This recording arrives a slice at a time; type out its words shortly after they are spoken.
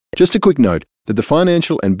Just a quick note that the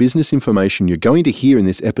financial and business information you're going to hear in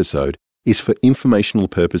this episode is for informational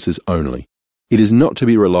purposes only. It is not to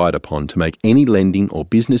be relied upon to make any lending or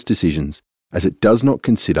business decisions, as it does not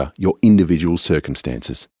consider your individual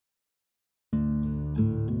circumstances.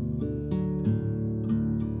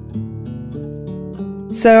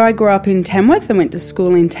 So I grew up in Tamworth and went to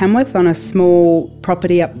school in Tamworth on a small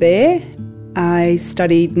property up there. I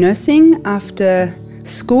studied nursing after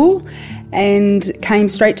school and came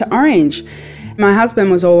straight to Orange. My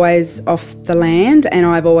husband was always off the land and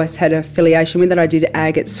I've always had an affiliation with it. I did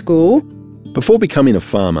ag at school. Before becoming a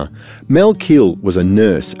farmer, Mel Kill was a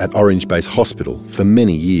nurse at Orange Base Hospital for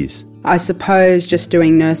many years. I suppose just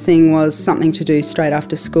doing nursing was something to do straight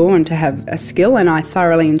after school and to have a skill, and I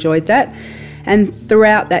thoroughly enjoyed that. And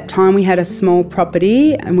throughout that time we had a small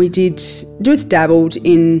property and we just dabbled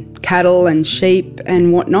in cattle and sheep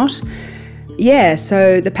and whatnot. Yeah,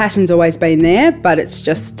 so the passion's always been there, but it's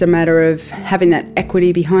just a matter of having that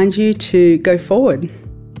equity behind you to go forward.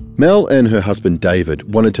 Mel and her husband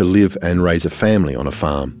David wanted to live and raise a family on a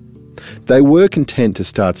farm. They were content to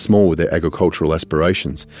start small with their agricultural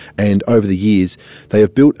aspirations, and over the years they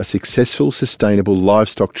have built a successful, sustainable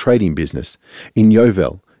livestock trading business in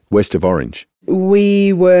Yeovil, west of Orange.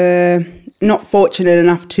 We were not fortunate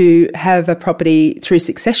enough to have a property through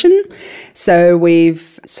succession, so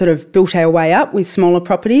we've sort of built our way up with smaller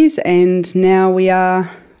properties, and now we are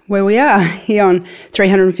where we are, here on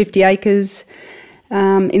 350 acres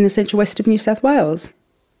in the central west of New South Wales.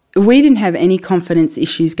 We didn't have any confidence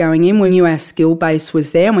issues going in. We knew our skill base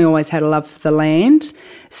was there and we always had a love for the land.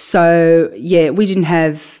 So, yeah, we didn't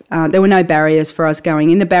have, there were no barriers for us going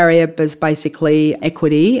in. The barrier was basically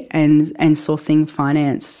equity and sourcing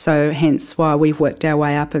finance. So hence why we've worked our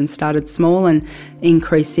way up and started small and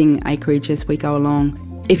increasing acreage as we go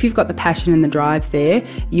along. If you've got the passion and the drive there,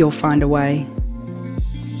 you'll find a way.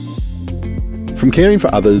 From caring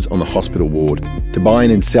for others on the hospital ward to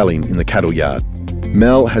buying and selling in the cattle yard,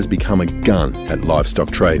 Mel has become a gun at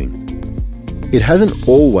livestock trading. It hasn't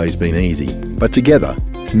always been easy, but together,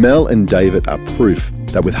 Mel and David are proof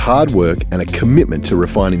that with hard work and a commitment to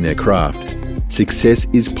refining their craft, success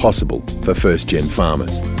is possible for first-gen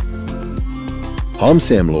farmers. I'm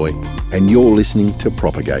Sam Loy, and you're listening to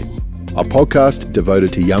Propagate, a podcast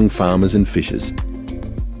devoted to young farmers and fishers.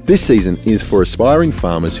 This season is for aspiring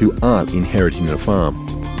farmers who aren't inheriting a farm.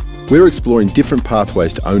 We're exploring different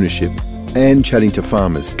pathways to ownership and chatting to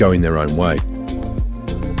farmers going their own way.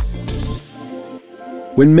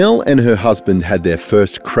 When Mel and her husband had their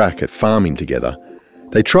first crack at farming together,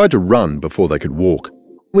 they tried to run before they could walk.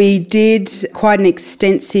 We did quite an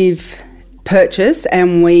extensive purchase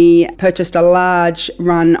and we purchased a large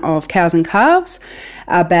run of cows and calves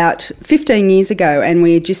about 15 years ago, and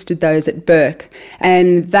we registered those at Burke,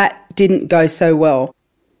 and that didn't go so well.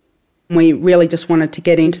 We really just wanted to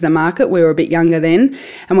get into the market. We were a bit younger then,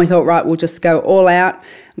 and we thought, right, we'll just go all out.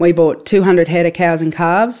 We bought 200 head of cows and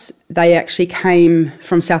calves. They actually came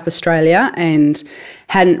from South Australia and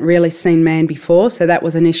hadn't really seen man before, so that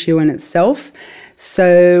was an issue in itself.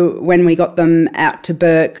 So when we got them out to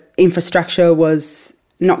Burke, infrastructure was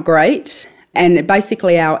not great, and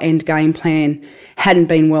basically our end game plan hadn't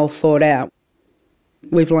been well thought out.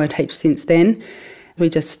 We've learned heaps since then. We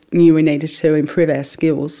just knew we needed to improve our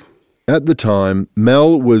skills. At the time,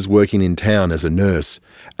 Mel was working in town as a nurse,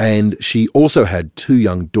 and she also had 2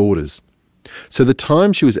 young daughters. So the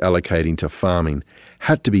time she was allocating to farming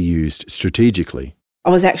had to be used strategically. I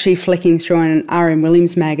was actually flicking through an R.M.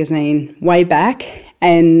 Williams magazine way back,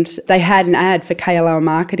 and they had an ad for KLR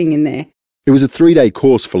marketing in there. It was a 3-day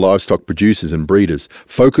course for livestock producers and breeders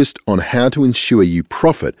focused on how to ensure you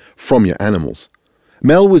profit from your animals.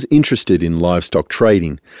 Mel was interested in livestock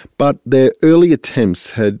trading, but their early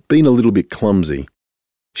attempts had been a little bit clumsy.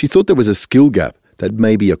 She thought there was a skill gap that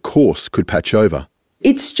maybe a course could patch over.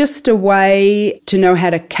 It's just a way to know how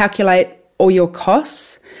to calculate all your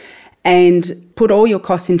costs and put all your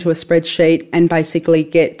costs into a spreadsheet and basically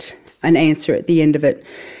get an answer at the end of it.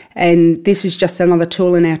 And this is just another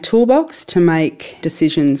tool in our toolbox to make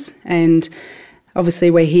decisions. And obviously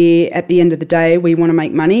we're here at the end of the day, we want to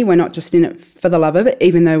make money. We're not just in it for the love of it,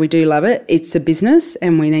 even though we do love it. It's a business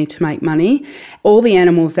and we need to make money. All the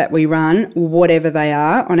animals that we run, whatever they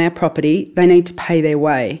are on our property, they need to pay their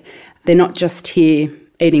way. They're not just here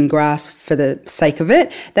eating grass for the sake of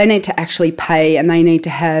it. They need to actually pay, and they need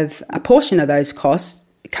to have a portion of those costs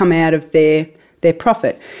come out of their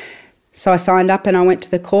profit. So I signed up and I went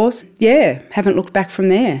to the course. Yeah, haven't looked back from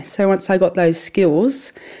there. So once I got those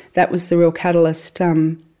skills, that was the real catalyst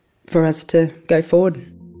for us to go forward.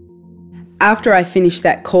 After I finished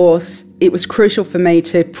that course, it was crucial for me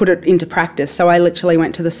to put it into practice. So I literally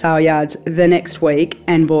went to the sale yards the next week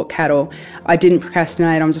and bought cattle. I didn't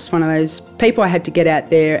procrastinate. I'm just one of those people. I had to get out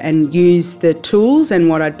there and use the tools and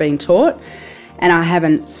what I'd been taught. And I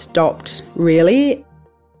haven't stopped, really.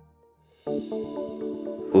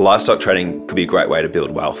 Livestock trading could be a great way to build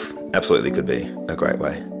wealth. Absolutely could be a great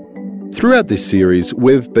way. Throughout this series,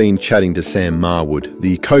 we've been chatting to Sam Marwood,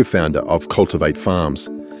 the co-founder of Cultivate Farms.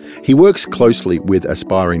 He works closely with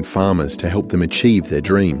aspiring farmers to help them achieve their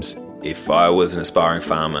dreams. If I was an aspiring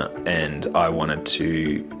farmer and I wanted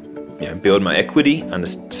to build my equity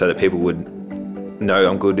so that people would know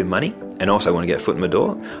I'm good with money and also want to get a foot in the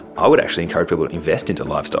door, I would actually encourage people to invest into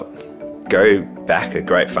livestock. Go back a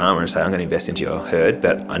great farmer and say, I'm going to invest into your herd,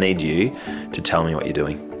 but I need you to tell me what you're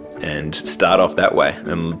doing. And start off that way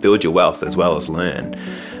and build your wealth as well as learn.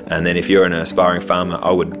 And then if you're an aspiring farmer,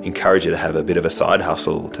 I would encourage you to have a bit of a side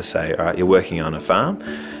hustle to say, all right, you're working on a farm.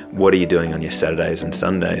 What are you doing on your Saturdays and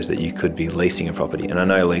Sundays that you could be leasing a property? And I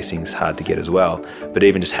know leasing's hard to get as well, but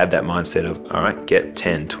even just have that mindset of, all right, get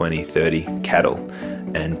 10, 20, 30 cattle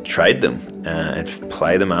and trade them and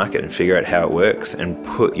play the market and figure out how it works and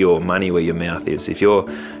put your money where your mouth is. If you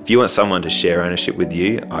want someone to share ownership with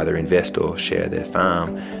you, either invest or share their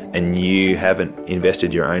farm, and you haven't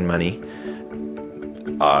invested your own money,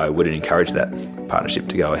 I wouldn't encourage that partnership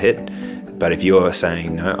to go ahead. But if you're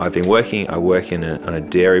saying, no, I work on a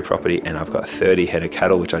dairy property and I've got 30 head of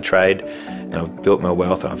cattle which I trade, and I've built my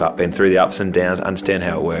wealth and I've been through the ups and downs, understand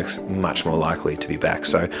how it works, much more likely to be back.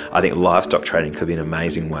 So I think livestock trading could be an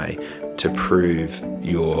amazing way to prove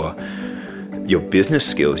your business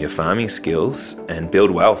skills, your farming skills, and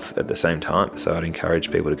build wealth at the same time. So I'd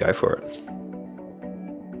encourage people to go for it.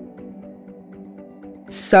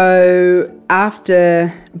 So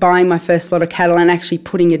after buying my first lot of cattle and actually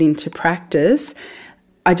putting it into practice,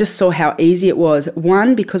 I just saw how easy it was.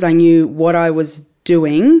 One, because I knew what I was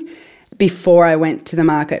doing before I went to the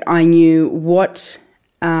market. I knew what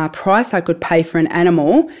price I could pay for an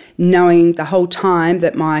animal, knowing the whole time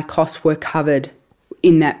that my costs were covered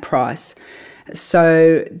in that price.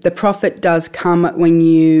 So the profit does come when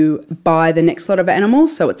you buy the next lot of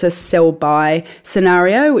animals. So it's a sell-buy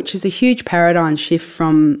scenario, which is a huge paradigm shift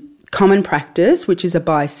from common practice, which is a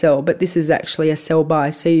buy-sell. But this is actually a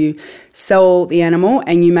sell-buy. So you sell the animal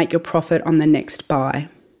and you make your profit on the next buy.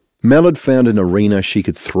 Mel had found an arena she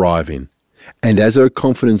could thrive in. And as her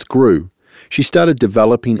confidence grew, she started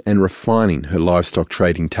developing and refining her livestock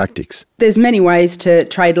trading tactics. There's many ways to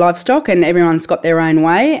trade livestock and everyone's got their own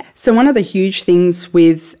way. So one of the huge things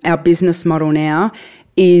with our business model now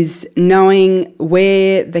is knowing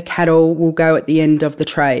where the cattle will go at the end of the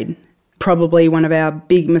trade. Probably one of our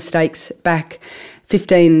big mistakes back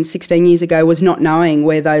 15, 16 years ago was not knowing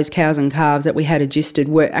where those cows and calves that we had adjusted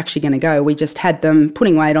were actually going to go. We just had them,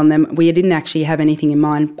 putting weight on them. We didn't actually have anything in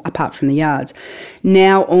mind apart from the yards.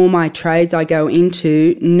 Now all my trades I go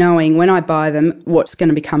into knowing when I buy them what's going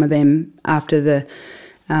to become of them after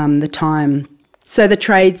the time. So the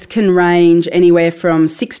trades can range anywhere from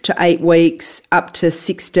 6 to 8 weeks up to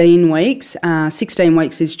 16 weeks. 16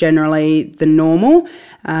 weeks is generally the normal.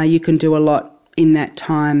 You can do a lot in that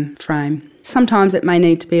time frame. Sometimes it may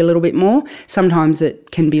need to be a little bit more, sometimes it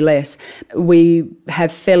can be less. We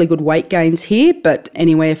have fairly good weight gains here, but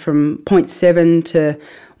anywhere from 0.7 to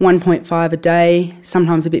 1.5 a day,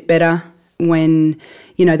 sometimes a bit better when,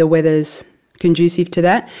 the weather's conducive to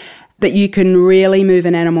that. But you can really move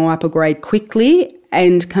an animal up a grade quickly,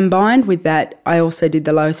 and combined with that, I also did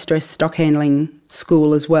the low stress stock handling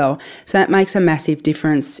school as well. So that makes a massive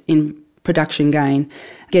difference in production gain.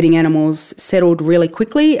 Getting animals settled really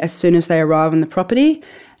quickly as soon as they arrive on the property,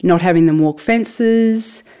 not having them walk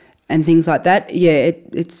fences and things like that. Yeah,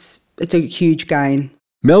 it's a huge gain.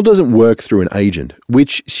 Mel doesn't work through an agent,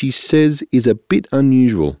 which she says is a bit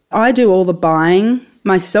unusual. I do all the buying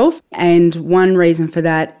myself, and one reason for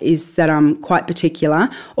that is that I'm quite particular.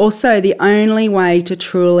 Also, the only way to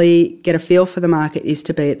truly get a feel for the market is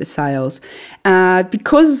to be at the sales.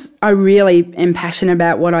 Because I really am passionate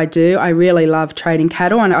about what I do, I really love trading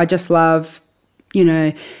cattle, and I just love,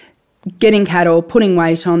 getting cattle, putting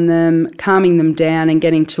weight on them, calming them down and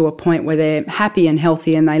getting to a point where they're happy and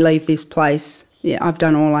healthy and they leave this place. Yeah, I've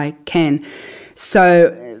done all I can.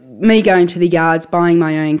 So me going to the yards, buying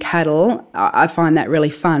my own cattle, I find that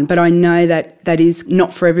really fun. But I know that that is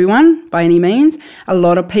not for everyone by any means. A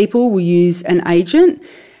lot of people will use an agent.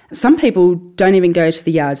 Some people don't even go to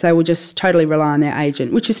the yards. They will just totally rely on their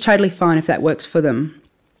agent, which is totally fine if that works for them.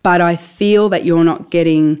 But I feel that you're not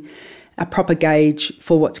getting a proper gauge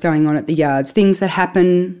for what's going on at the yards. Things that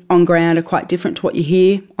happen on ground are quite different to what you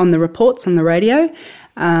hear on the reports on the radio.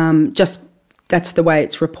 Just that's the way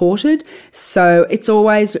it's reported. So it's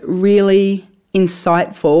always really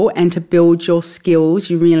insightful, and to build your skills,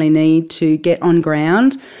 you really need to get on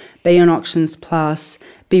ground, be on Auctions Plus,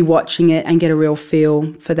 be watching it and get a real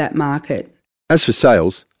feel for that market. As for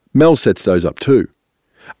sales, Mel sets those up too.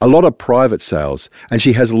 A lot of private sales, and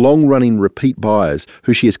she has long-running repeat buyers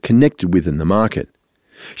who she has connected with in the market.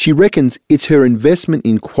 She reckons it's her investment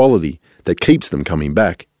in quality that keeps them coming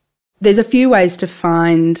back. There's a few ways to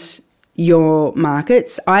find your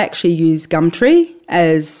markets. I actually use Gumtree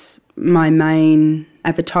as my main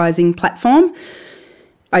advertising platform.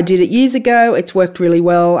 I did it years ago. It's worked really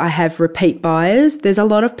well. I have repeat buyers. There's a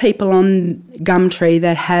lot of people on Gumtree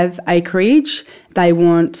that have acreage. They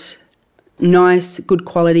want nice, good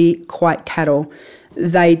quality, quiet cattle.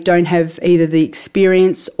 They don't have either the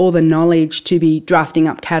experience or the knowledge to be drafting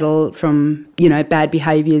up cattle from, bad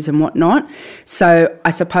behaviours and whatnot. So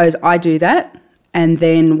I suppose I do that, and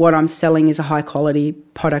then what I'm selling is a high quality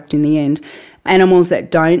product in the end. Animals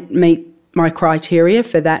that don't meet my criteria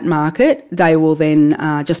for that market, they will then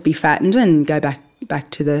just be fattened and go back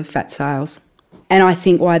to the fat sales. And I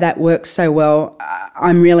think why that works so well,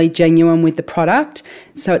 I'm really genuine with the product.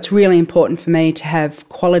 So it's really important for me to have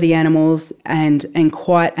quality animals and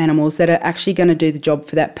quiet animals that are actually going to do the job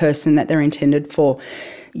for that person that they're intended for.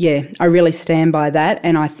 Yeah, I really stand by that,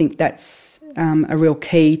 and I think that's a real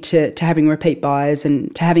key to having repeat buyers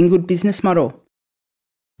and to having a good business model.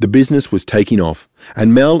 The business was taking off,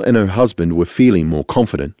 and Mel and her husband were feeling more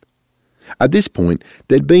confident. At this point,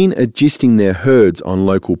 they'd been adjusting their herds on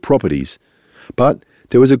local properties, but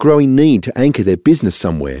there was a growing need to anchor their business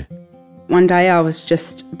somewhere. One day I was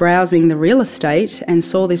just browsing the real estate and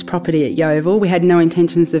saw this property at Yeovil. We had no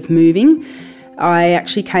intentions of moving. I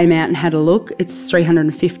actually came out and had a look. It's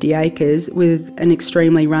 350 acres with an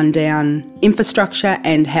extremely run-down infrastructure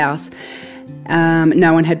and house.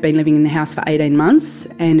 No one had been living in the house for 18 months,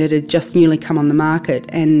 and it had just newly come on the market,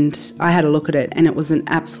 and I had a look at it, and it was an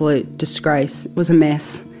absolute disgrace. It was a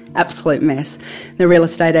mess, absolute mess. The real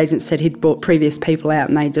estate agent said he'd brought previous people out,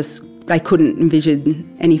 and they couldn't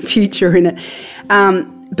envision any future in it.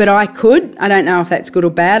 But I could. I don't know if that's good or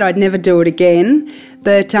bad. I'd never do it again.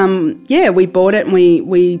 But we bought it, and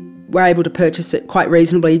we were able to purchase it quite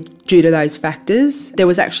reasonably due to those factors. There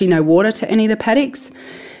was actually no water to any of the paddocks.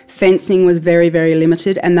 Fencing was very, very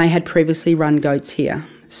limited, and they had previously run goats here.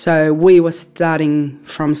 So we were starting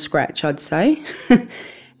from scratch, I'd say.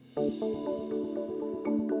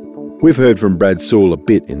 We've heard from Brad Sewell a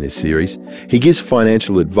bit in this series. He gives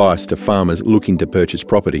financial advice to farmers looking to purchase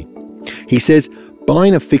property. He says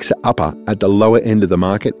buying a fixer-upper at the lower end of the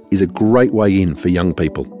market is a great way in for young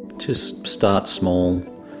people. Just start small,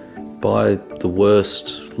 buy the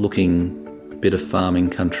worst looking bit of farming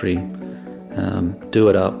country, do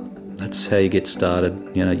it up. That's how you get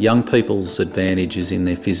started. Young people's advantage is in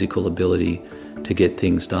their physical ability to get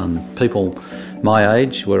things done. People my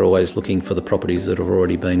age, we're always looking for the properties that have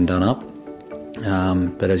already been done up.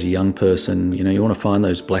 But as a young person, you want to find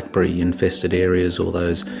those blackberry infested areas, or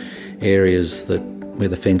those areas where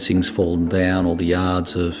the fencing's fallen down or the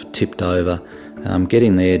yards have tipped over. Get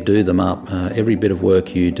in there, do them up. Every bit of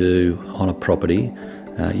work you do on a property,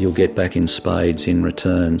 you'll get back in spades in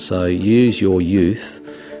return. So use your youth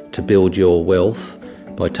to build your wealth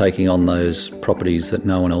by taking on those properties that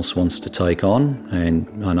no one else wants to take on.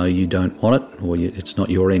 And I know you don't want it, or it's not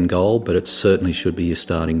your end goal, but it certainly should be your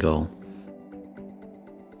starting goal.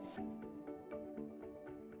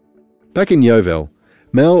 Back in Yeovil,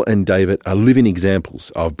 Mel and David are living examples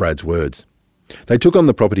of Brad's words. They took on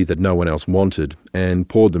the property that no one else wanted and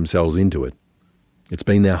poured themselves into it. It's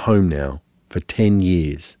been their home now for 10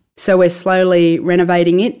 years. So we're slowly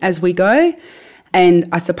renovating it as we go. And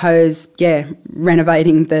I suppose,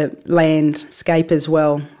 renovating the landscape as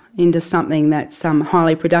well into something that's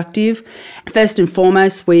highly productive. First and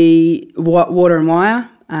foremost, we water and wire,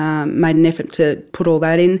 made an effort to put all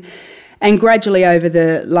that in. And gradually over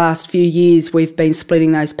the last few years, we've been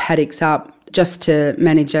splitting those paddocks up just to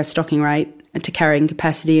manage our stocking rate and to carrying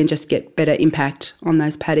capacity and just get better impact on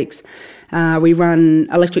those paddocks. We run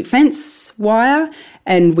electric fence wire,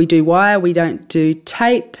 and we do wire, we don't do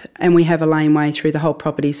tape, and we have a laneway through the whole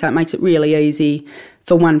property, so it makes it really easy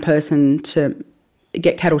for one person to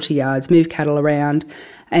get cattle to yards, move cattle around,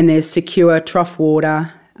 and there's secure trough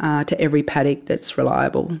water to every paddock that's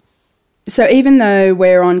reliable. So even though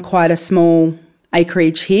we're on quite a small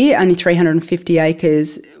acreage here, only 350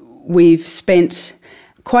 acres, we've spent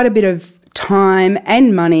quite a bit of time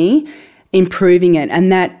and money improving it, and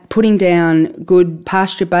that putting down good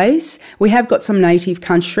pasture base. We have got some native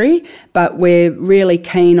country, but we're really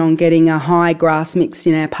keen on getting a high grass mix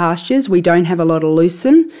in our pastures. We don't have a lot of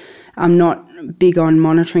lucerne. I'm not big on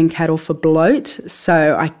monitoring cattle for bloat,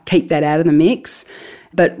 so I keep that out of the mix.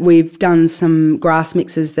 But we've done some grass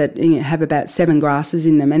mixes that have about 7 grasses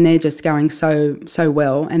in them, and they're just going so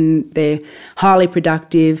well, and they're highly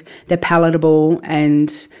productive, they're palatable,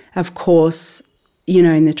 and of course,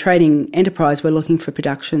 in the trading enterprise, we're looking for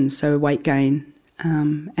production, so weight gain,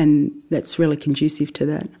 and that's really conducive to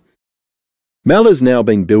that. Mel has now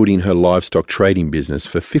been building her livestock trading business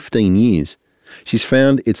for 15 years. She's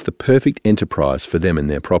found it's the perfect enterprise for them and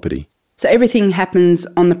their property. So everything happens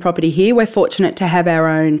on the property here. We're fortunate to have our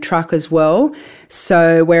own truck as well,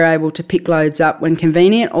 so we're able to pick loads up when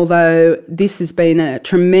convenient, although this has been a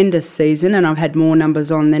tremendous season and I've had more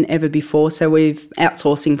numbers on than ever before, so we're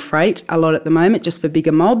outsourcing freight a lot at the moment just for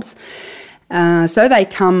bigger mobs. So they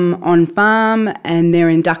come on farm and they're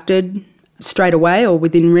inducted straight away or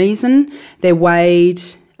within reason. They're weighed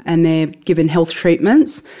and they're given health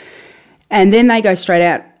treatments, and then they go straight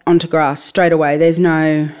out onto grass straight away. There's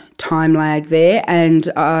no time lag there,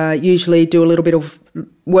 and I usually do a little bit of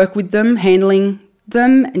work with them, handling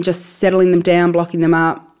them and just settling them down, blocking them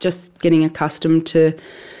up, just getting accustomed to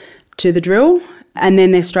the drill, and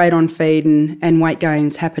then they're straight on feed and weight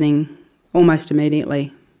gains happening almost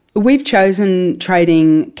immediately. We've chosen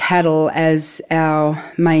trading cattle as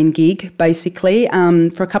our main gig, basically,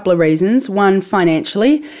 for a couple of reasons. One,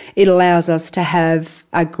 financially, it allows us to have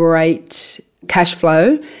a great cash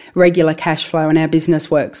flow, regular cash flow, and our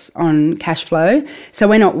business works on cash flow. So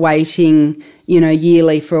we're not waiting,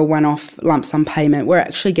 yearly for a one-off lump sum payment. We're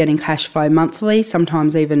actually getting cash flow monthly,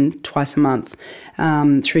 sometimes even twice a month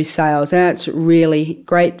through sales. And that's really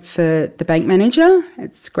great for the bank manager.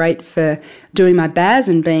 It's great for doing my BAS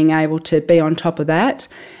and being able to be on top of that.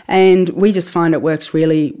 And we just find it works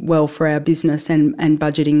really well for our business and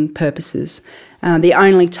budgeting purposes. The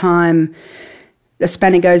only time the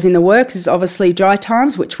spanner goes in the works is obviously dry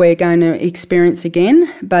times, which we're going to experience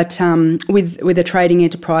again. But with a trading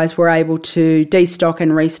enterprise, we're able to destock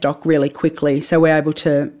and restock really quickly. So we're able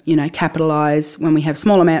to, capitalise when we have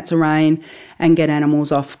small amounts of rain and get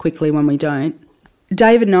animals off quickly when we don't.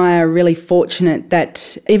 David and I are really fortunate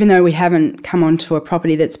that even though we haven't come onto a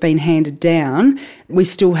property that's been handed down, we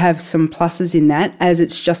still have some pluses in that, as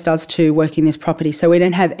it's just us two working this property. So we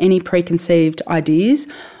don't have any preconceived ideas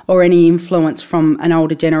or any influence from an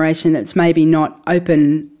older generation that's maybe not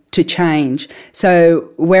open to change. So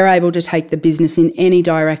we're able to take the business in any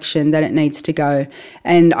direction that it needs to go.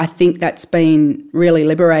 And I think that's been really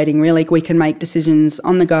liberating, really. We can make decisions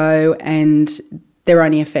on the go and they're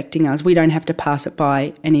only affecting us. We don't have to pass it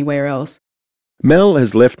by anywhere else. Mel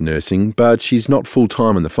has left nursing, but she's not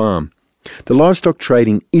full-time on the farm. The livestock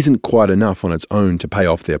trading isn't quite enough on its own to pay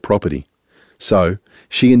off their property. So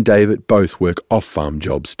she and David both work off-farm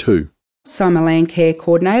jobs too. So I'm a land care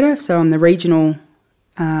coordinator, so I'm the regional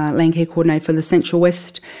land care coordinator for the Central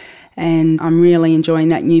West, and I'm really enjoying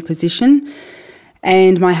that new position.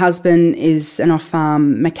 And my husband is an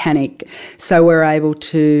off-farm mechanic, so we're able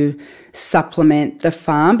to supplement the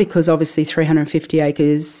farm because obviously 350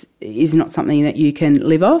 acres is not something that you can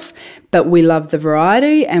live off, but we love the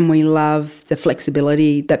variety and we love the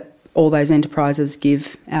flexibility that all those enterprises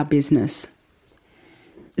give our business.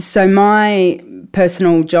 So my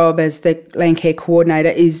personal job as the land care coordinator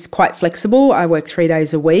is quite flexible. I work 3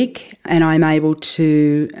 days a week and I'm able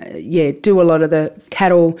to do a lot of the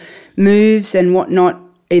cattle moves and whatnot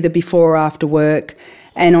either before or after work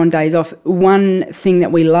and on days off. One thing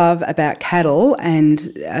that we love about cattle, and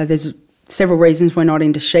there's several reasons we're not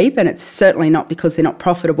into sheep, and it's certainly not because they're not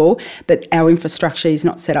profitable, but our infrastructure is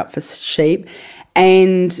not set up for sheep.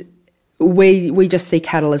 And we just see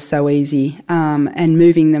cattle as so easy, and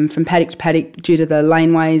moving them from paddock to paddock due to the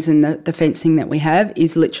laneways and the fencing that we have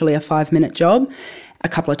is literally a 5-minute job, a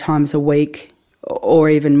couple of times a week or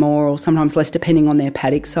even more or sometimes less depending on their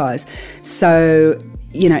paddock size. So,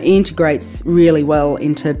 it integrates really well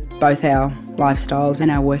into both our lifestyles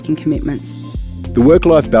and our working commitments. The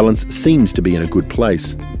work-life balance seems to be in a good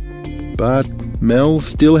place, but Mel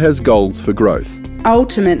still has goals for growth.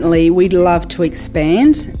 Ultimately, we'd love to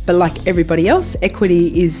expand, but like everybody else,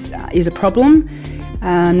 equity is a problem.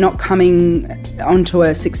 Not coming onto a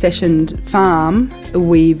successioned farm,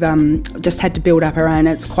 we've just had to build up our own.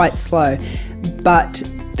 It's quite slow, but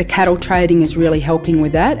the cattle trading is really helping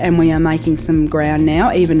with that, and we are making some ground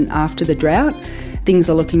now, even after the drought. Things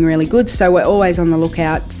are looking really good, so we're always on the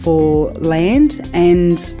lookout for land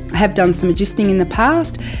and have done some adjusting in the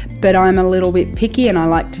past, but I'm a little bit picky and I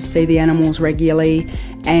like to see the animals regularly,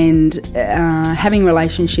 and having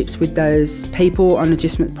relationships with those people on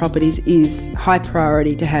adjustment properties is high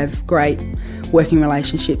priority to have great working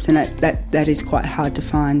relationships, and that is quite hard to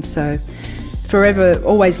find. So forever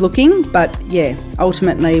always looking, but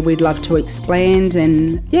ultimately we'd love to expand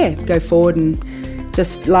and go forward and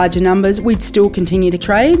just larger numbers. We'd still continue to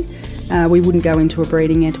trade. We wouldn't go into a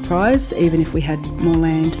breeding enterprise even if we had more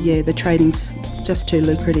land. The trading's just too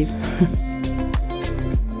lucrative.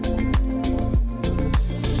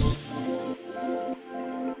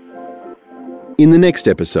 In the next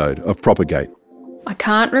episode of Propagate. I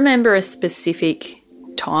can't remember a specific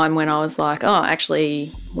time when I was like, oh,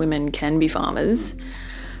 actually, women can be farmers.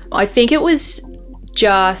 I think it was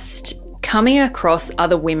just coming across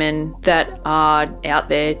other women that are out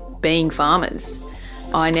there being farmers.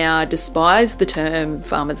 I now despise the term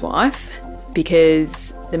farmer's wife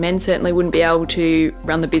because the men certainly wouldn't be able to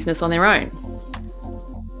run the business on their own.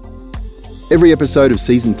 Every episode of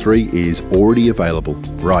Season 3 is already available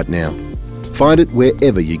right now. Find it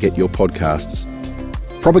wherever you get your podcasts.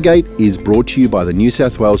 Propagate is brought to you by the New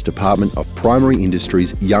South Wales Department of Primary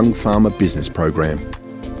Industries Young Farmer Business Program.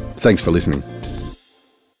 Thanks for listening.